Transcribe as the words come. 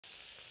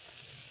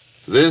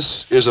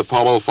This is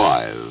Apollo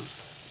 5,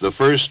 the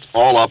first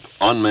all-up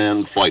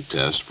unmanned flight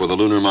test for the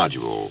Lunar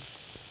Module,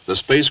 the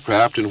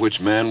spacecraft in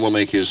which man will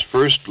make his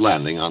first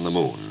landing on the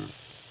moon.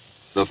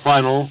 The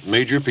final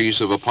major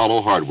piece of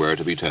Apollo hardware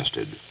to be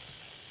tested.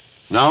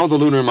 Now the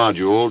Lunar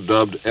Module,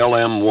 dubbed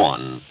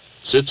LM-1,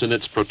 sits in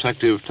its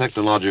protective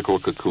technological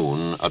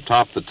cocoon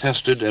atop the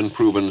tested and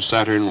proven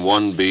Saturn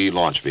 1B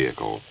launch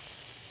vehicle,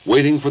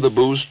 waiting for the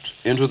boost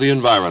into the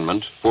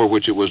environment for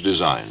which it was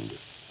designed,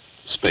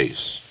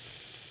 space.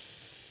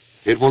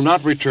 It will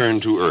not return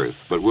to Earth,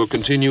 but will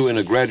continue in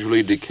a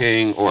gradually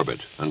decaying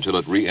orbit until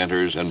it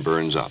re-enters and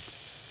burns up.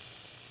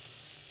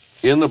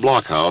 In the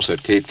blockhouse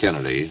at Cape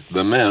Kennedy,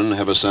 the men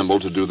have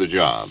assembled to do the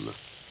job.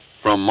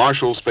 From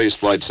Marshall Space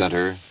Flight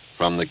Center,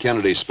 from the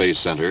Kennedy Space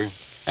Center,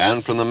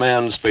 and from the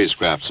Manned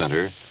Spacecraft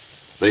Center,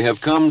 they have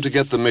come to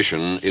get the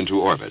mission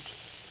into orbit.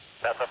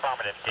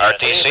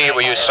 RTC,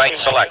 we use Site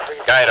Select,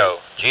 Guido,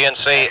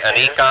 GNC, and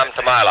ECOM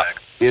to Mila.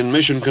 In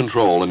Mission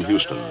Control in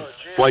Houston,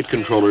 flight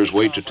controllers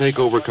wait to take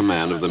over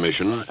command of the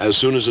mission as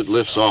soon as it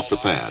lifts off the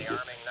pad.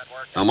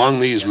 Among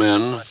these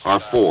men are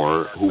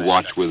 4 who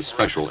watch with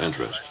special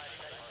interest.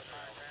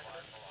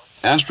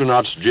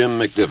 Astronauts Jim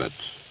McDivitt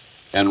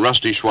and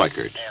Rusty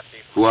Schweikert,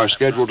 who are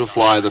scheduled to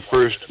fly the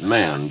first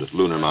manned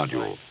lunar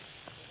module.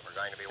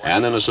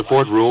 And in a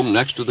support room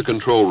next to the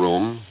control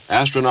room,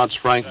 astronauts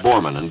Frank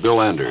Borman and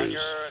Bill Anders,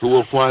 who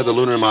will fly the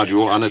lunar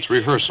module on its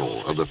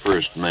rehearsal of the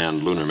first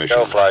manned lunar mission.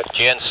 Go flight.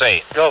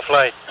 GNC. Go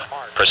flight.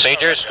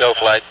 Procedures. Go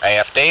flight.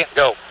 AFD.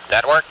 Go.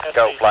 Network.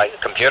 Go flight.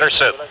 Computer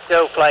soup.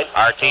 Go flight.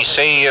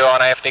 RTC, you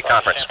on AFD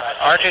conference.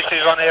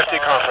 RTC is on the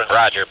FD conference.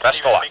 Roger. Best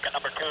of luck.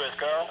 Number 2 is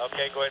go.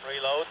 Okay, go ahead and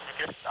reload.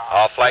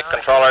 All flight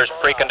controllers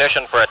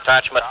preconditioned for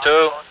attachment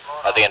 2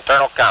 of the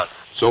internal count.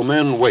 So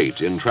men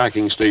wait in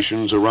tracking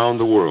stations around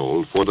the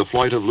world for the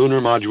flight of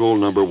Lunar Module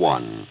number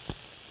 1.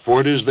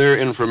 For it is their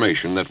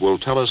information that will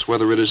tell us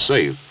whether it is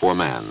safe for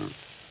man.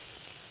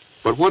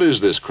 But what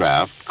is this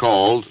craft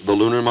called the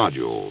Lunar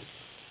Module?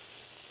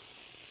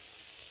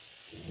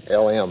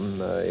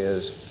 LM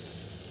is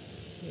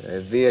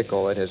a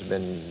vehicle that has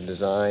been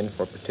designed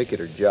for a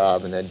particular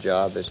job, and that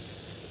job is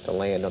to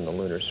land on the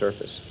lunar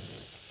surface.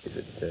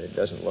 It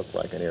doesn't look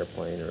like an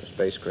airplane or a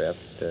spacecraft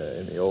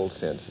in the old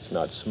sense. It's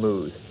not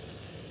smooth.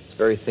 It's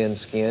very thin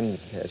skin,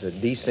 has a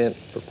descent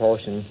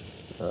propulsion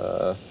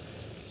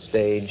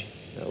stage,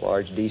 a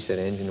large descent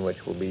engine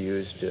which will be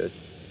used to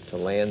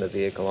land the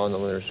vehicle on the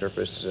lunar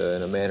surface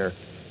in a manner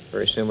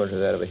very similar to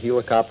that of a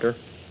helicopter,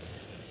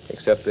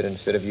 except that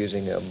instead of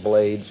using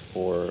blades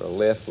for a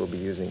lift, we'll be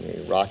using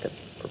a rocket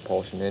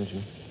propulsion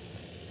engine.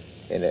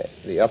 And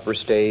the upper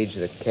stage,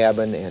 the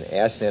cabin and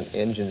ascent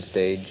engine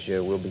stage,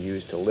 will be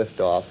used to lift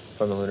off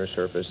from the lunar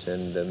surface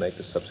and make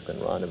the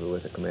subsequent rendezvous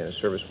with the command and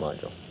service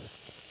module.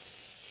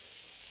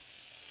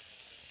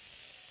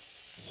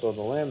 So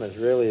the LM is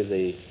really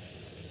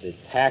the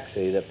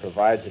taxi that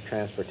provides the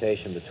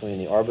transportation between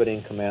the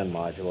orbiting command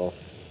module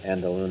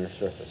and the lunar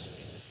surface.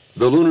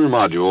 The Lunar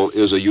Module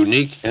is a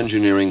unique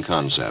engineering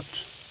concept.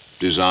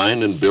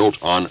 Designed and built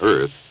on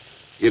Earth,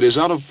 it is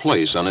out of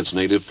place on its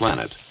native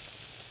planet.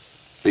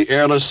 The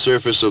airless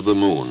surface of the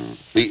moon,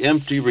 the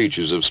empty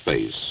reaches of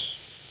space,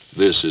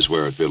 this is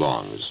where it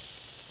belongs.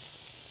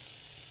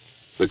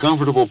 The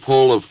comfortable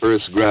pull of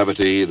Earth's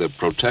gravity, the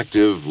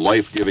protective,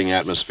 life-giving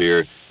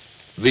atmosphere,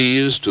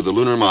 these, to the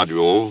Lunar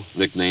Module,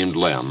 nicknamed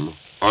LEM,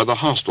 are the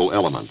hostile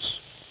elements.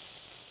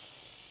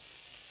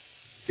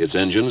 Its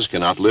engines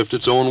cannot lift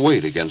its own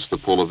weight against the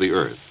pull of the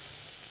Earth.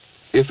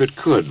 If it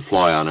could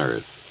fly on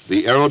Earth,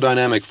 the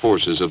aerodynamic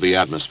forces of the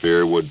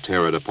atmosphere would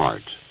tear it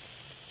apart.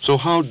 So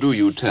how do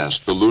you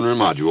test the Lunar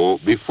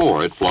Module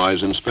before it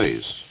flies in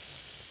space?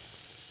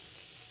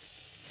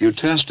 You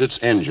test its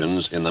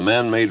engines in the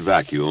man-made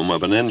vacuum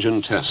of an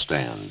engine test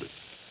stand.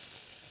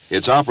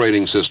 Its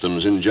operating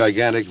systems in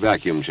gigantic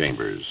vacuum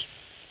chambers.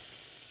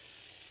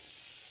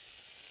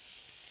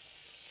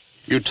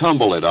 You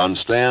tumble it on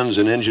stands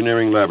in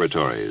engineering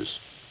laboratories.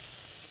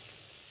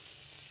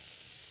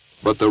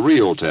 But the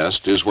real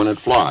test is when it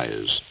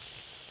flies.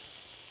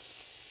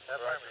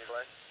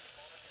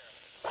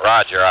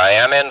 Roger, I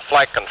am in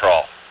flight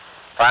control.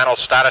 Final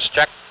status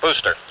check,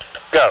 booster.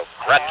 Go.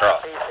 Retro.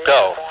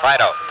 Go.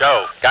 FIDO.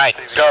 Go.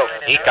 Guidance. Go.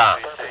 ECOM.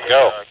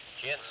 Go.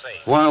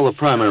 While the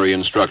primary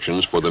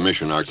instructions for the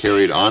mission are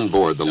carried on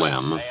board the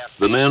LEM,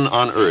 the men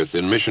on Earth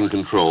in mission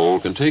control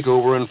can take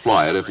over and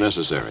fly it if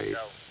necessary.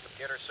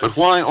 But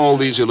why all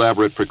these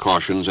elaborate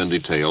precautions and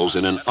details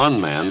in an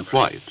unmanned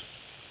flight?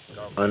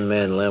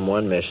 Unmanned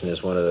LEM-1 mission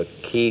is one of the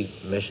key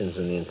missions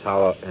in the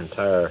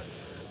entire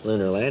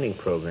lunar landing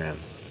program.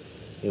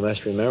 You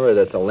must remember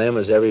that the LEM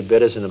is every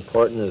bit as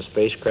important as a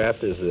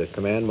spacecraft as the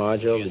command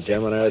module, the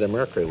Gemini, or the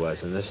Mercury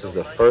was, and this is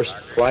the first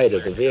flight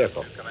of the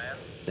vehicle.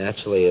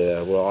 Naturally,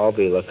 we'll all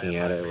be looking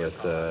at it with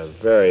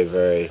very,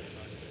 very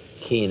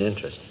keen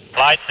interest.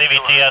 Flight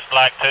CVTS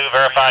Flag 2,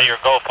 verify your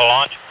go for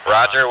launch.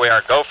 Roger, we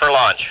are go for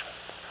launch.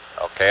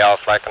 Okay, all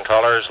flight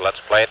controllers, let's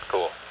play it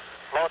cool.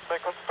 Launch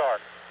sequence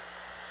start.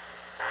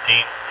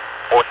 15,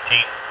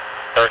 14,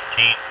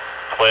 13,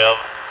 12,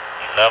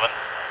 11,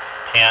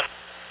 10,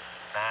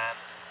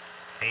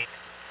 8,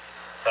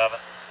 7,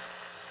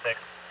 6,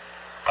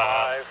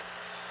 5,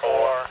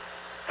 4,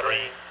 3,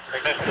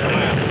 ignition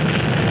clear.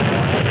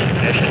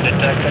 Ignition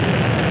detected.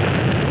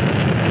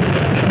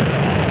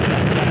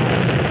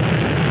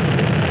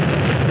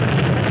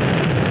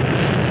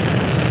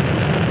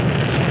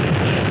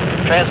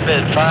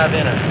 Transmitted 5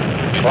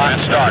 enter. Clock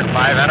start,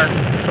 5 enter.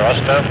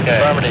 Thrust okay.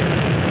 Affirmative.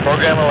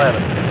 Program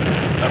 11.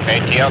 Okay,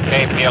 TOK,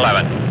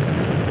 P11.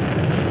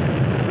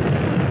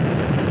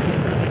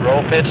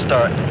 Roll pitch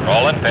start.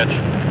 Roll and pitch.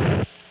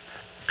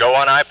 Go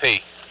on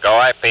IP. Go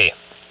IP.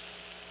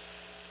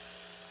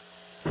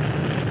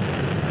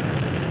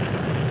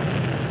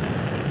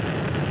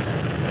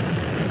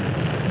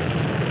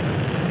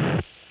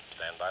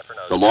 Stand by for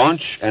nose. The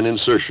launch and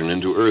insertion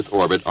into Earth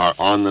orbit are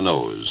on the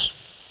nose.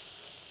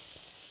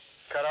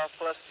 Cutoff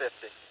plus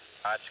 50.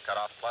 Roger,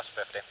 cutoff plus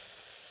 50.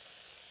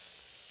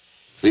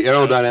 The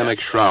aerodynamic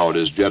shroud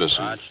is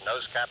jettisoned. Roger,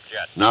 nose cap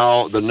jet.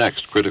 Now the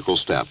next critical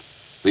step,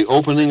 the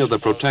opening of the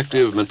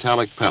protective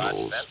metallic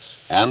petals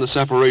and the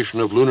separation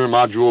of Lunar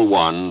Module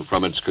 1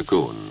 from its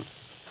cocoon.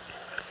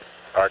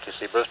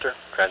 RTC booster,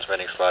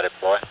 transmitting slot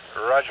deploy.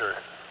 Roger.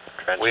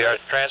 We are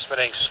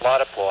transmitting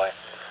slot deploy.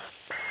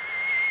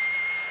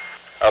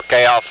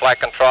 Okay, all flight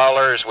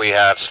controllers, we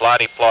have slot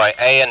deploy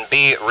A and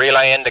B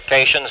relay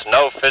indications,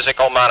 no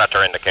physical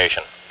monitor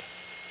indication.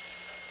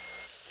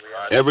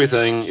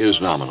 Everything is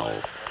nominal.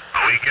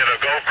 We get a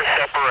go for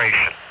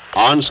separation.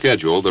 On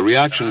schedule, the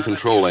reaction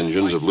control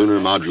engines of Lunar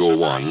Module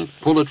 1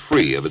 pull it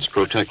free of its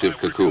protective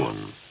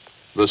cocoon.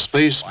 The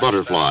space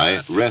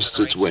butterfly rests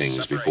its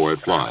wings before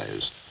it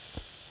flies.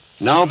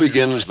 Now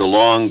begins the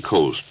long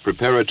coast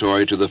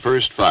preparatory to the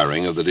first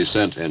firing of the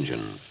descent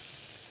engine.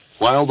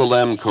 While the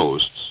LEM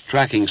coasts,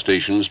 tracking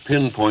stations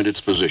pinpoint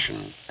its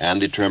position and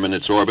determine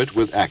its orbit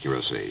with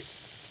accuracy.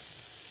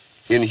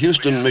 In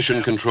Houston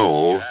Mission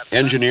Control,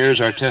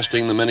 engineers are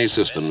testing the many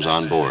systems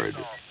on board.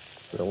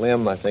 The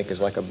LEM, I think, is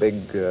like a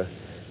big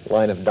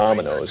line of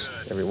dominoes,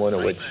 every one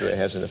of which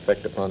has an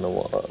effect upon the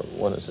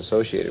one it's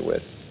associated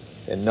with.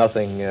 And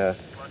nothing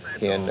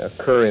can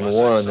occur in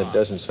one that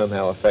doesn't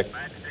somehow affect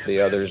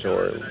the others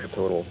or the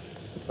total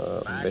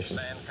mission.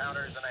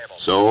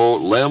 So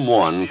LEM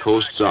 1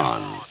 coasts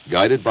on,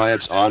 guided by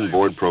its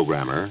onboard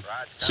programmer,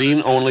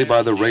 seen only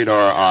by the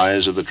radar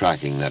eyes of the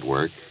tracking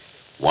network,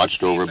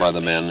 watched over by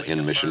the men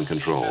in mission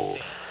control.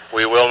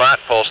 We will not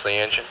pulse the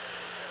engine.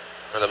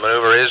 The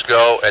maneuver is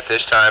go at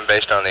this time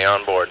based on the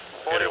onboard.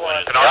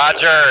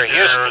 Roger,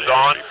 Houston.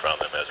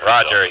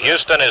 Roger,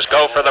 Houston is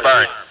go for the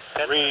burn.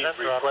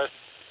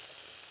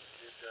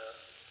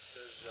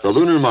 The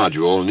Lunar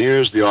Module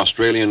nears the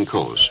Australian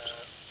coast.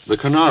 The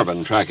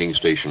Carnarvon tracking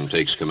station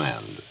takes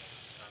command.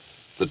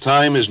 The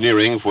time is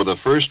nearing for the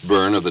first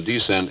burn of the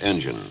descent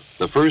engine,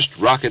 the first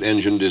rocket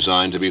engine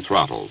designed to be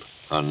throttled,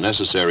 a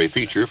necessary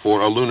feature for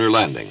a lunar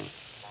landing.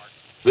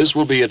 This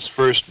will be its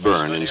first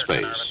burn in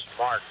space.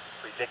 Mark,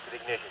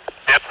 predicted ignition.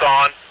 Dips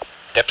on.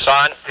 Dips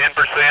on.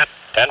 10%.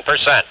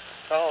 10%.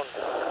 Tone.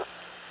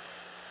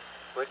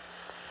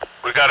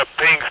 We got a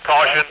pings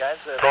caution.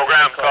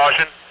 Program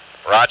caution.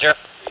 Roger.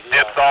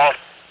 Dips off.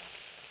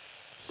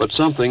 But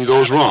something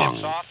goes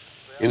wrong.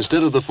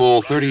 Instead of the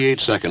full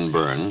 38-second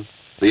burn,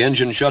 the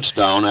engine shuts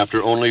down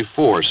after only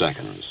 4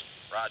 seconds.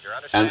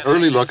 An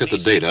early look at the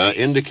data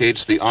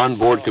indicates the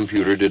onboard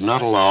computer did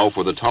not allow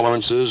for the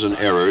tolerances and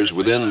errors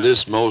within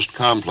this most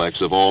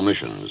complex of all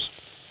missions.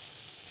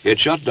 It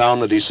shut down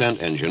the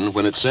descent engine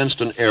when it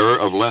sensed an error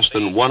of less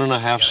than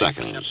 1.5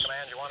 seconds,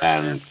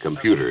 and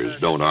computers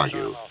don't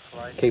argue.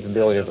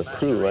 Capability of a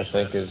crew, I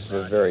think, is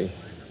very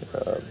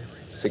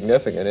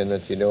significant in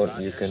that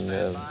you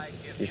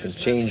can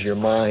change your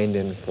mind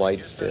in flight.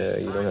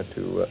 You don't have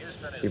to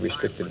be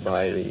restricted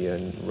by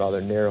the rather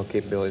narrow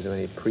capabilities of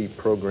any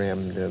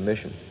pre-programmed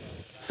mission.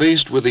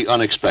 Faced with the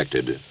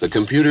unexpected, the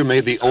computer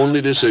made the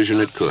only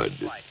decision it could,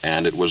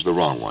 and it was the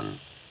wrong one.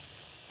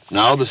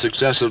 Now the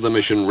success of the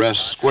mission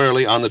rests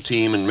squarely on the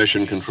team in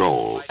mission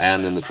control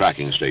and in the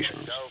tracking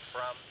stations.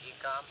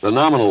 The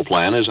nominal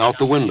plan is out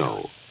the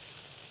window.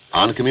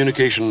 On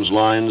communications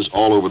lines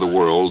all over the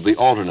world, the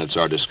alternates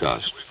are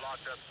discussed.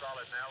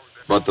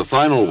 But the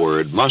final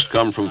word must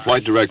come from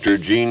Flight Director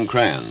Gene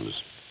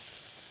Kranz.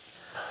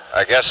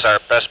 I guess our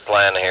best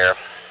plan here,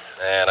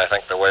 and I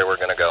think the way we're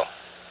going to go,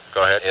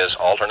 is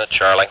alternate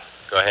Charlie.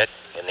 Go ahead.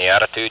 In the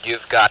attitude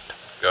you've got.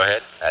 Go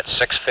ahead. At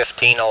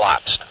 6:15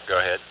 elapsed. Go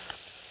ahead.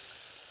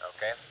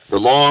 Okay. The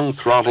long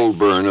throttle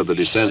burn of the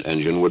descent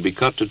engine would be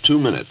cut to 2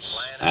 minutes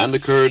and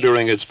occur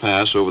during its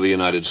pass over the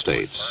United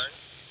States.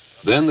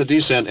 Then the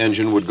descent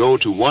engine would go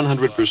to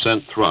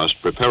 100%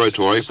 thrust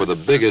preparatory for the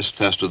biggest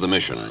test of the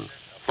mission,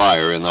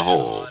 fire in the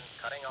hole.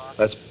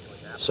 Let's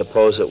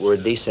suppose that we're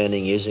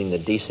descending using the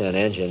descent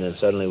engine and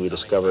suddenly we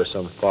discover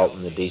some fault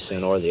in the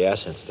descent or the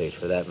ascent stage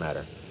for that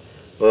matter.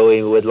 Well,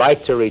 we would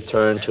like to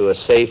return to a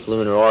safe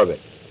lunar orbit.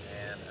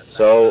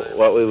 So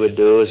what we would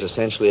do is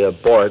essentially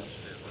abort,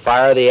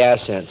 fire the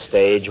ascent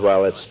stage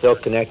while it's still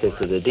connected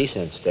to the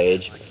descent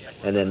stage,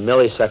 and then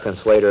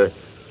milliseconds later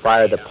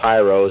fire the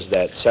pyros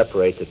that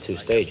separate the two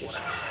stages.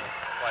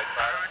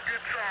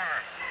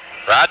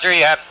 Roger,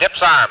 you have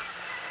dip's arm.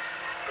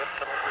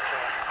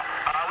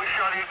 We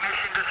show the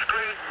ignition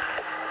discrete.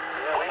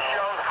 We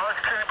show front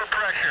chamber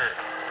pressure.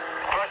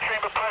 Front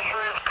chamber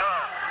pressure is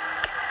gone.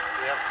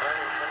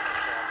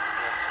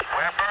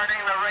 We're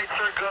burning, the rates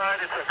are good.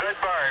 It's a good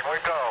burn. We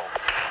go.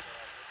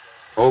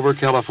 Over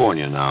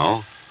California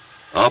now,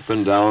 up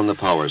and down the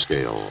power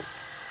scale.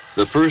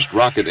 The first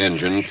rocket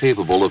engine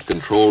capable of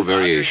controlled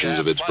variations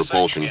of its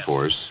propulsion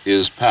force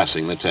is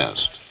passing the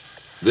test.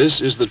 This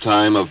is the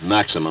time of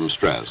maximum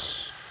stress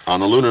on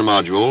the lunar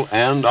module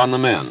and on the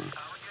men,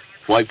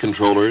 flight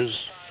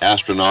controllers,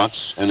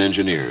 astronauts, and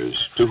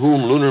engineers, to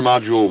whom Lunar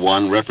Module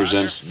 1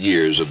 represents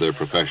years of their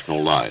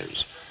professional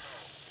lives.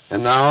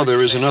 And now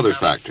there is another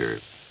factor.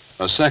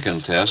 A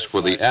second test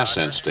for the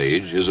ascent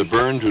stage is a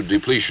burn to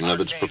depletion of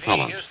its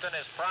propellant.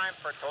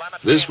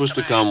 This was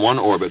to come one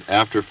orbit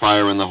after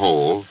fire in the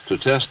hole to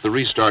test the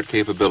restart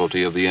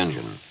capability of the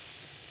engine.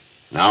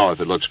 Now, if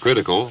it looks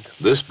critical,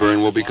 this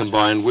burn will be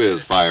combined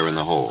with fire in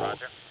the hole.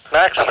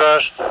 Max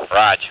thrust.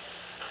 Raj.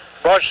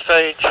 Watch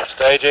stage.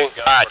 Staging.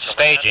 Raj,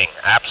 staging.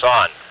 Apps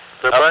on.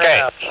 They're burning Okay,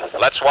 apps.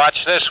 let's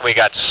watch this. We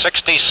got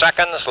 60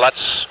 seconds.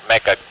 Let's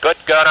make a good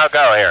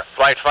go here.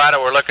 Flight fighter,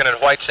 we're looking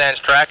at White Sands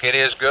track. It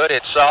is good.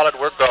 It's solid.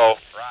 We're go.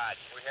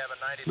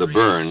 The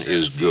burn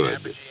is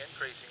good.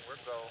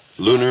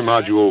 Lunar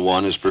Module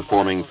 1 is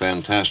performing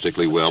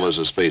fantastically well as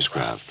a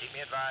spacecraft.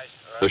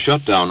 The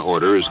shutdown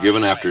order is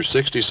given after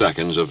 60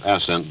 seconds of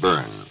ascent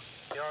burn.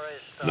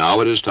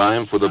 Now it is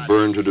time for the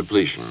burn to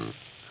depletion.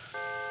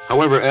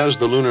 However, as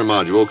the lunar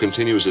module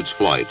continues its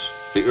flight,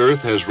 the Earth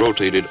has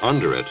rotated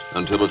under it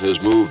until it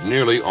has moved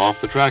nearly off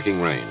the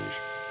tracking range.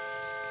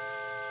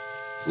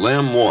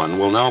 LAM 1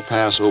 will now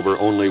pass over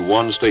only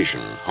one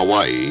station,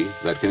 Hawaii,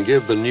 that can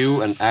give the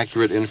new and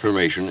accurate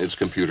information its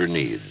computer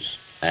needs,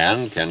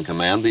 and can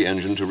command the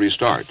engine to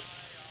restart.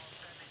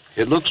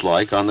 It looks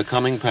like on the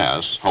coming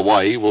pass,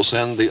 Hawaii will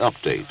send the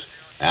update,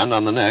 and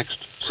on the next,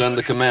 send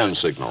the command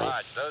signal.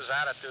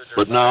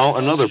 But now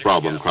another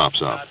problem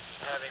crops up.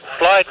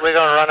 Flight, we're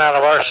going to run out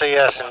of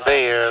RCS and B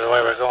here the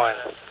way we're going.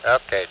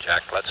 Okay,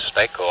 Jack, let's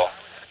stay cool.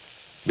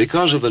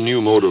 Because of the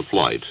new mode of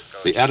flight,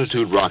 the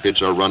Attitude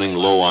rockets are running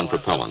low on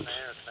propellant.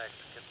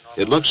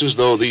 It looks as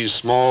though these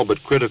small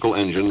but critical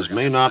engines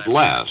may not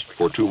last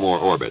for 2 more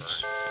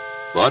orbits.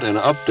 But an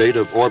update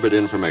of orbit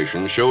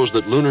information shows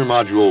that Lunar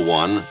Module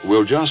 1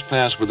 will just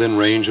pass within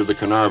range of the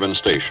Carnarvon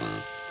station,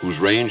 whose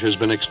range has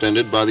been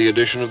extended by the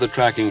addition of the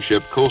tracking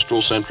ship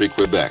Coastal Sentry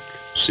Quebec,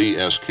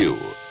 CSQ.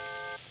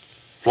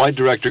 Flight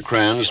Director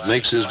Kranz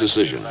makes his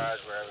decision.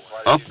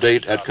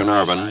 Update at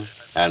Carnarvon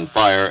and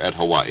fire at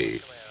Hawaii.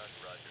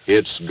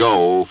 It's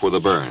go for the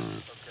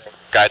burn.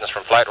 Guidance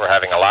from flight, we're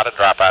having a lot of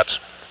dropouts.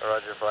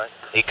 Roger, flight.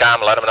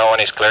 ECOM, let him know when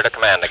he's clear to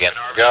command again.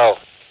 Go.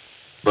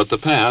 But the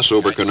pass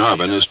over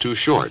Carnarvon is too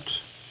short.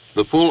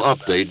 The full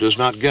update does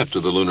not get to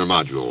the lunar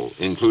module,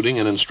 including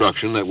an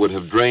instruction that would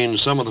have drained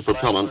some of the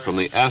propellant from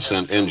the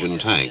ascent engine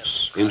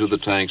tanks into the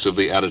tanks of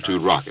the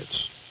Attitude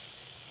rockets.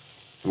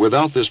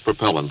 Without this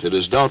propellant, it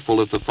is doubtful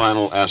if the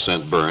final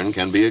ascent burn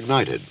can be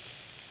ignited.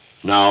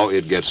 Now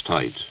it gets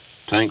tight.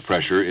 Tank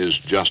pressure is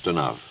just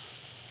enough.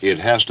 It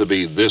has to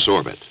be this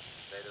orbit.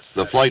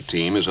 The flight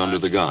team is under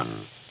the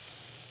gun.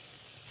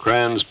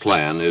 Kranz's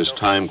plan is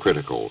time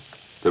critical.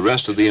 The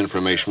rest of the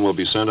information will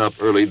be sent up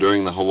early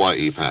during the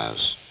Hawaii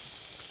pass.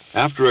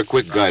 After a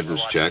quick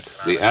guidance check,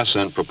 the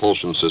ascent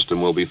propulsion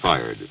system will be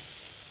fired.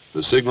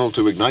 The signal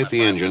to ignite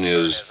the engine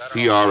is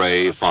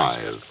PRA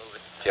 5.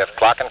 You have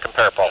clock and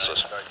compare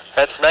pulses.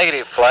 That's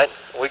negative, flight.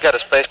 We got a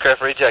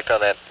spacecraft reject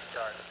on that.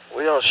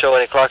 We don't show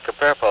any clock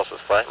compare pulses,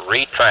 flight.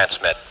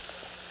 Retransmit.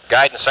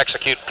 Guidance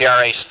execute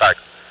PRA start.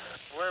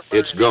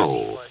 It's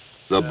go.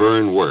 The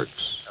burn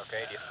works.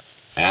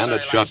 And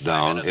at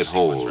shutdown, it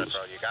holds.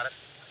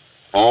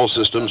 All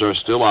systems are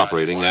still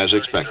operating as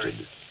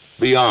expected,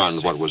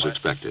 beyond what was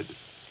expected.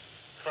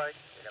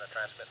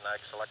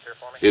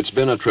 It's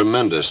been a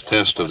tremendous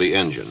test of the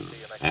engine,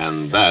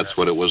 and that's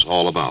what it was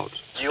all about.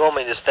 Do you want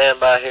me to stand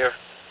by here?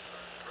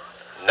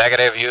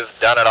 Negative, you've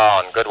done it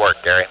all, and good work,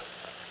 Gary.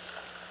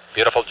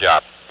 Beautiful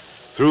job.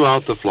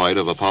 Throughout the flight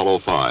of Apollo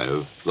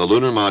 5, the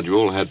lunar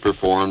module had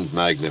performed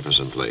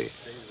magnificently.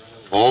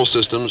 All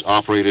systems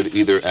operated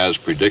either as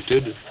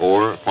predicted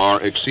or far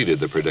exceeded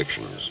the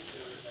predictions.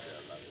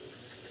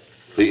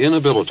 The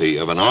inability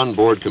of an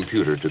onboard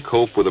computer to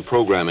cope with a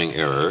programming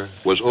error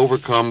was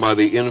overcome by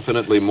the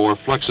infinitely more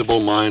flexible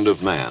mind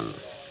of man.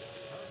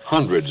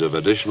 Hundreds of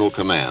additional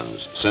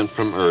commands sent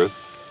from Earth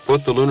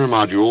put the lunar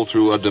module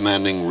through a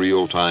demanding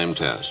real-time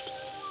test.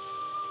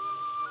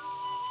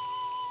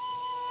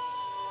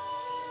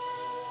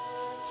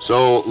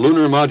 So,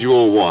 Lunar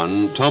Module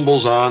 1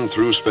 tumbles on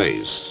through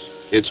space,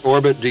 its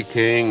orbit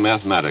decaying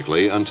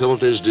mathematically until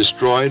it is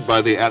destroyed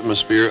by the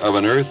atmosphere of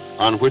an Earth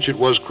on which it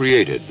was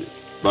created,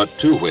 but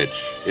to which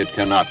it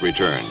cannot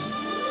return.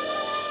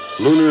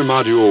 Lunar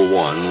Module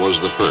 1 was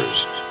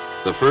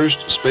the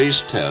first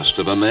space test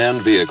of a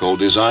manned vehicle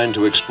designed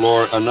to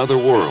explore another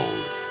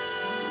world.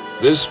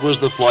 This was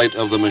the flight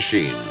of the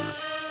machine.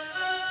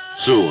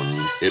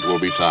 Soon, it will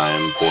be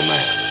time for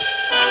man.